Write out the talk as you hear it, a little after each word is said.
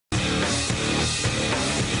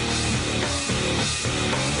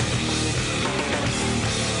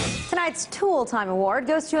Tonight's Tool Time Award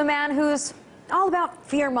goes to a man who's all about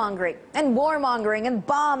fear-mongering and war-mongering and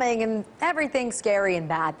bombing and everything scary and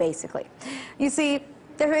bad, basically. You see,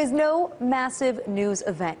 there is no massive news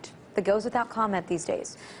event that goes without comment these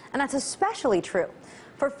days. And that's especially true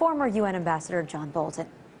for former UN Ambassador John Bolton.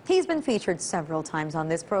 He's been featured several times on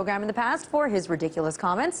this program in the past for his ridiculous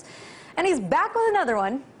comments. And he's back with another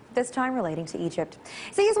one, this time relating to Egypt.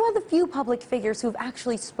 See, he's one of the few public figures who've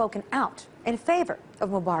actually spoken out in favor of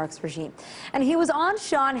Mubarak's regime. And he was on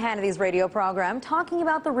Sean Hannity's radio program talking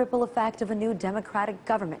about the ripple effect of a new democratic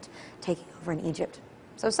government taking over in Egypt.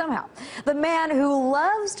 So somehow, the man who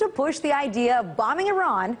loves to push the idea of bombing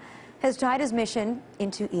Iran has tied his mission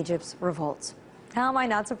into Egypt's revolts. How am I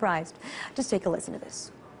not surprised? Just take a listen to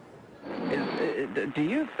this. Do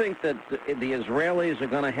you think that the Israelis are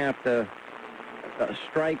going to have to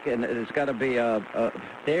strike, and it's got to be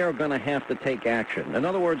they are going to have to take action? In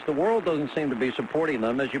other words, the world doesn't seem to be supporting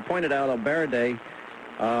them. As you pointed out, Al-Baradei,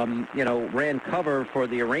 ran cover for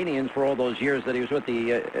the Iranians for all those years that he was with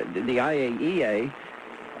the IAEA.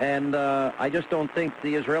 And I just don't think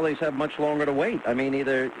the Israelis have much longer to wait. I mean,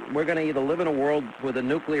 we're going to either live in a world with a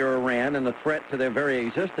nuclear Iran and a threat to their very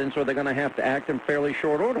existence, or they're going to have to act in fairly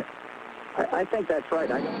short order. I think that's right.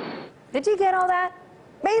 Did you get all that?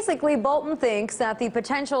 Basically, Bolton thinks that the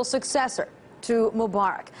potential successor to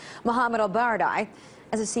Mubarak, Mohammed al-Baradei,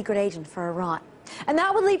 is a secret agent for Iran. And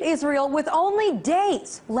that would leave Israel with only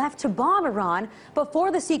days left to bomb Iran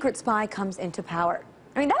before the secret spy comes into power.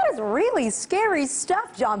 I mean, that is really scary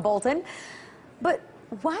stuff, John Bolton. But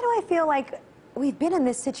why do I feel like we've been in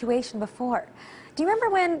this situation before? Do you remember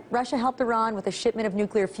when Russia helped Iran with a shipment of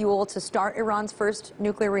nuclear fuel to start Iran's first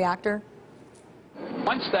nuclear reactor?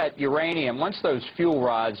 Once that uranium, once those fuel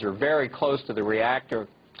rods are very close to the reactor,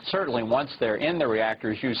 certainly once they're in the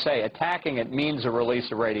reactor, as you say, attacking it means a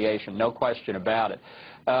release of radiation, no question about it.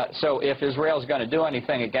 So if Israel's going to do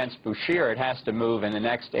anything against Bushehr, it has to move in the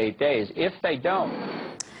next 8 days. If they don't...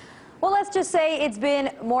 Well, let's just say it's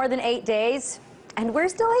been more than 8 days, and we're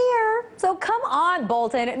still here. So come on,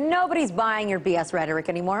 Bolton. Nobody's buying your BS rhetoric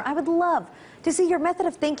anymore. I would love to see your method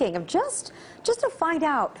of thinking, of just to find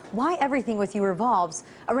out why everything with you revolves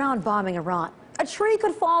around bombing Iran. A tree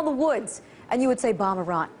could fall in the woods, and you would say bomb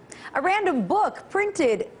Iran. A random book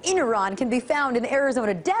printed in Iran can be found in the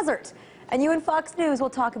Arizona desert, and you and Fox News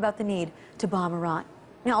will talk about the need to bomb Iran.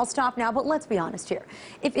 Now, I'll stop now, but let's be honest here.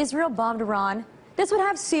 If Israel bombed Iran, this would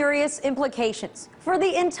have serious implications for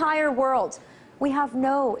the entire world. We have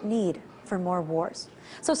no need for more wars.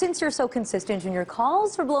 So since you're so consistent in your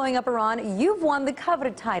calls for blowing up Iran, you've won the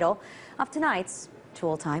coveted title of tonight's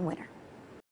Tool Time winner.